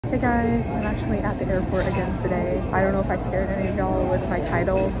Hey guys, I'm actually at the airport again today. I don't know if I scared any of y'all with my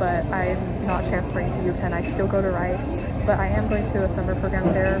title, but I'm not transferring to UPenn. I still go to Rice, but I am going to a summer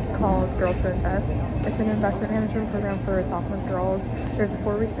program there called Girls Who Invest. It's an investment management program for sophomore girls. There's a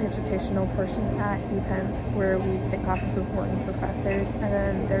 4-week educational portion at UPenn where we take classes with important professors, and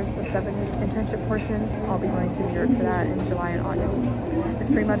then there's a 7-week internship portion. I'll be going to New York for that in July and August. It's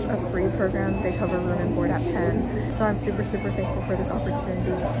pretty much a free program. They cover room and board at Penn, so I'm super thankful for this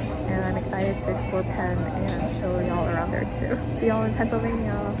opportunity, and I'm excited to explore Penn and show y'all around there too. See y'all in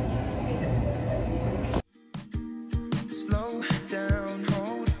Pennsylvania. Slow down,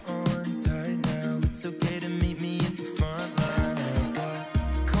 hold on tight now. It's okay to meet me at the front line. I've got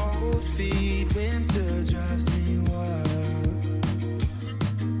cold feet, winter drives me wild.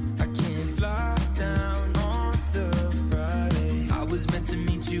 I can't fly down on the Friday. I was meant to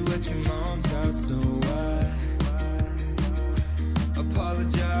meet you at your mom's house, so I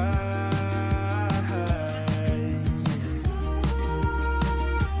apologize.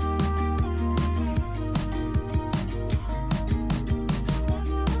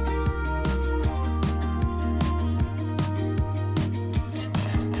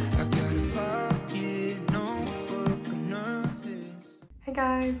 Hey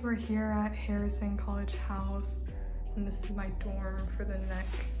guys, we're here at Harrison College House, and this is my dorm for the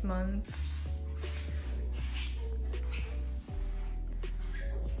next month.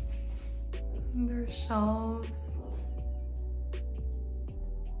 And there's shelves,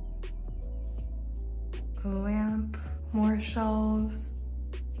 a lamp, more shelves,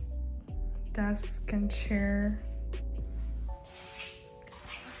 desk and chair.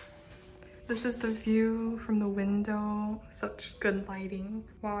 This is the view from the window. Such good lighting.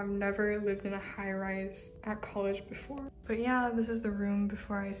 Wow, I've never lived in a high-rise at college before. But yeah, this is the room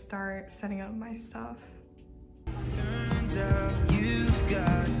before I start setting up my stuff. Turns out you've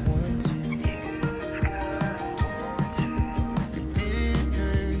got one too. The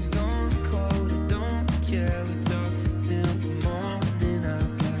dinner's gone cold, I don't care. We talk till the morning.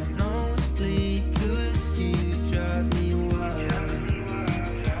 I've got no sleep 'cause you drive me wild.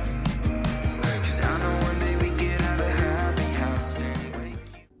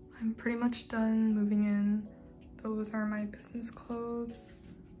 I'm pretty much done moving in. Those are my business clothes,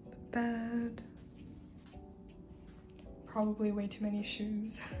 the bed, probably way too many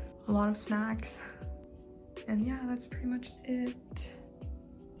shoes, a lot of snacks, and yeah, that's pretty much it.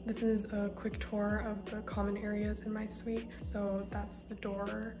 This is a quick tour of the common areas in my suite. So that's the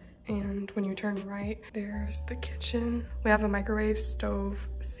door, and when you turn right, there's the kitchen. We have a microwave, stove,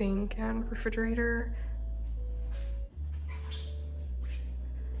 sink, and refrigerator.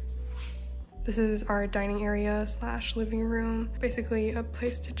 This is our dining area slash living room. Basically a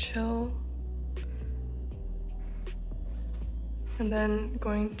place to chill. And then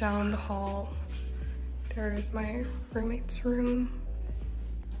going down the hall, there's my roommate's room,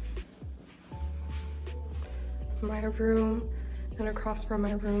 my room, and across from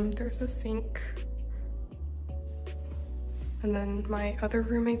my room, there's a sink. And then my other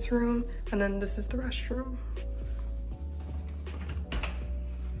roommate's room, and then this is the restroom.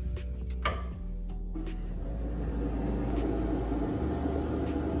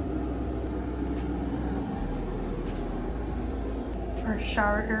 Our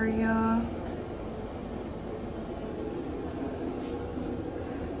shower area,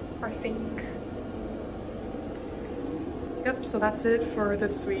 our sink. Yep, so that's it for the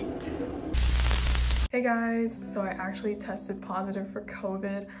suite. Hey guys, so I actually tested positive for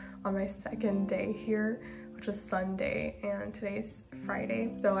COVID on my second day here, which was Sunday, and today's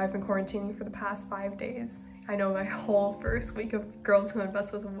Friday. So I've been quarantining for the past 5 days. I know my whole first week of Girls Who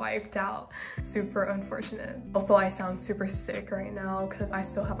Invest was wiped out. Super unfortunate. Also, I sound super sick right now because I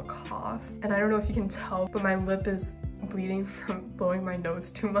still have a cough. And I don't know if you can tell, but my lip is bleeding from blowing my nose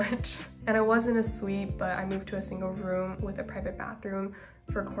too much. And I was in a suite, but I moved to a single room with a private bathroom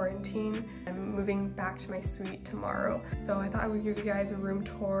for quarantine. I'm moving back to my suite tomorrow. So I thought I would give you guys a room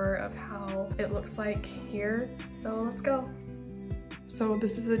tour of how it looks like here. So let's go. So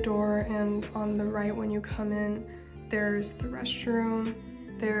this is the door, and on the right when you come in, there's the restroom.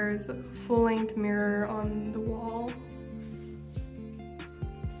 There's a full-length mirror on the wall.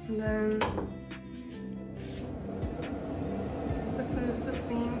 And then this is the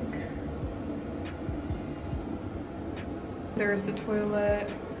sink. There's the toilet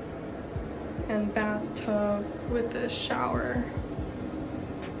and bathtub with the shower.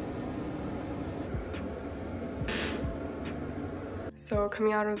 So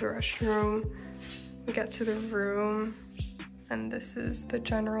coming out of the restroom, we get to the room, and this is the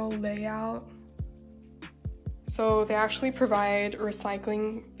general layout. So they actually provide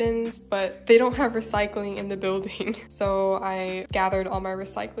recycling bins, but they don't have recycling in the building. So I gathered all my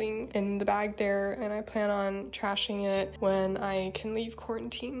recycling in the bag there, and I plan on trashing it when I can leave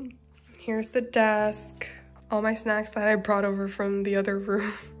quarantine. Here's the desk, all my snacks that I brought over from the other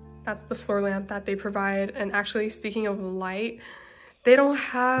room. That's the floor lamp that they provide. And actually, speaking of light, they don't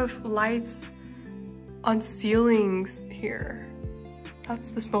have lights on ceilings here.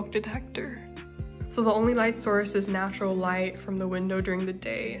 That's the smoke detector. So the only light source is natural light from the window during the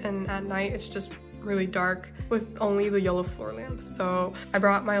day, and at night it's just really dark with only the yellow floor lamp. So I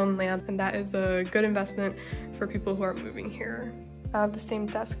brought my own lamp, and that is a good investment for people who are moving here. I have the same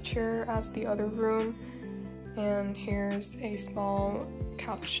desk chair as the other room, and here's a small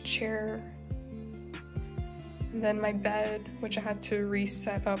couch chair. And then my bed, which I had to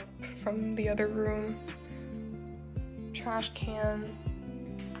reset up from the other room. Trash can.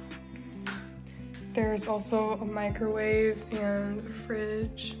 There's also a microwave and a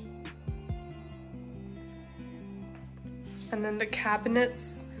fridge. And then the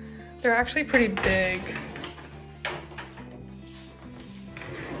cabinets, they're actually pretty big.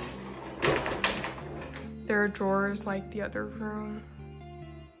 There are drawers like the other room.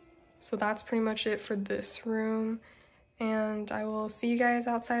 So that's pretty much it for this room. And I will see you guys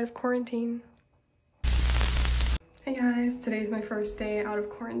outside of quarantine. Hey guys, today's my first day out of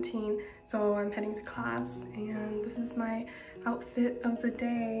quarantine, so I'm heading to class, and this is my outfit of the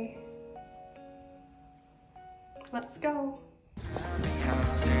day. Let's go.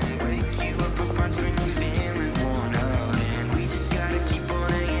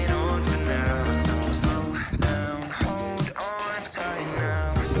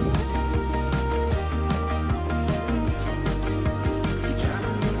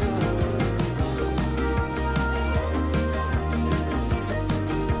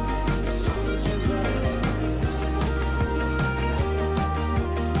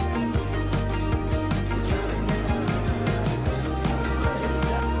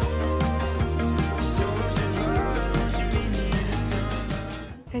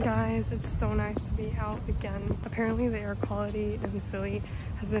 Hey guys, it's so nice to be out again. Apparently the air quality in Philly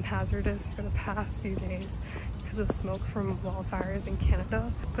has been hazardous for the past few days because of smoke from wildfires in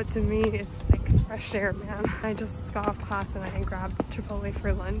Canada. But to me, it's like fresh air, man. I just got off class and I grabbed Chipotle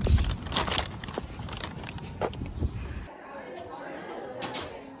for lunch.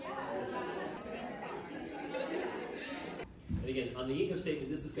 And again, on the income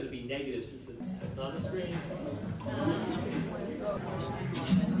statement, this is going to be negative since it's on the screen.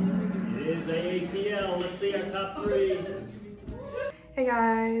 It is AAPL. Let's see our top three. Hey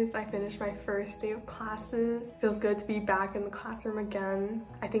guys, I finished my first day of classes. Feels good to be back in the classroom again.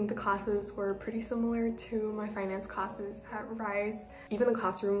 I think the classes were pretty similar to my finance classes at Rice. Even the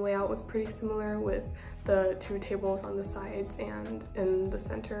classroom layout was pretty similar with the 2 tables on the sides and in the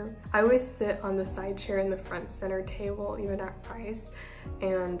center. I always sit on the side chair in the front center table, even at Rice,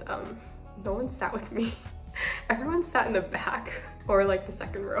 and no one sat with me. Everyone sat in the back or like the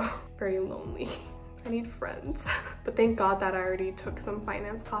second row. Very lonely. I need friends. But thank God that I already took some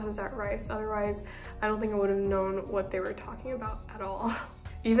finance classes at Rice. Otherwise, I don't think I would have known what they were talking about at all.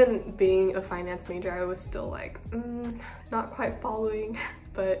 Even being a finance major, I was still like, not quite following,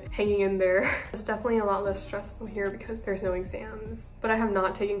 but hanging in there. It's definitely a lot less stressful here because there's no exams. But I have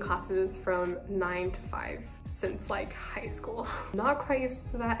not taken classes from 9 to 5 since like high school. Not quite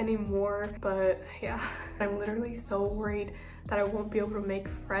used to that anymore, but yeah. I'm literally so worried that I won't be able to make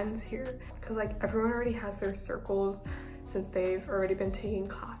friends here because like everyone already has their circles since they've already been taking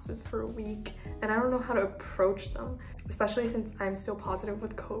classes for a week, and I don't know how to approach them, especially since I'm still positive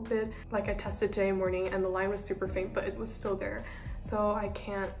with COVID. Like I tested today morning and the line was super faint, but it was still there. So I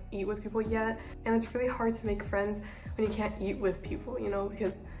can't eat with people yet, and it's really hard to make friends when you can't eat with people, you know,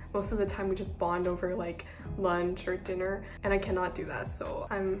 because most of the time we just bond over like lunch or dinner, and I cannot do that. So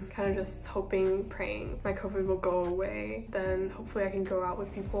I'm kind of just hoping, praying my COVID will go away. Then hopefully I can go out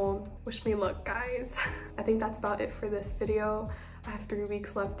with people. Wish me luck, guys. I think that's about it for this video. I have 3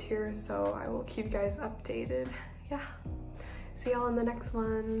 weeks left here, so I will keep you guys updated. Yeah. See y'all in the next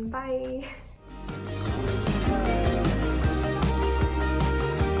one. Bye.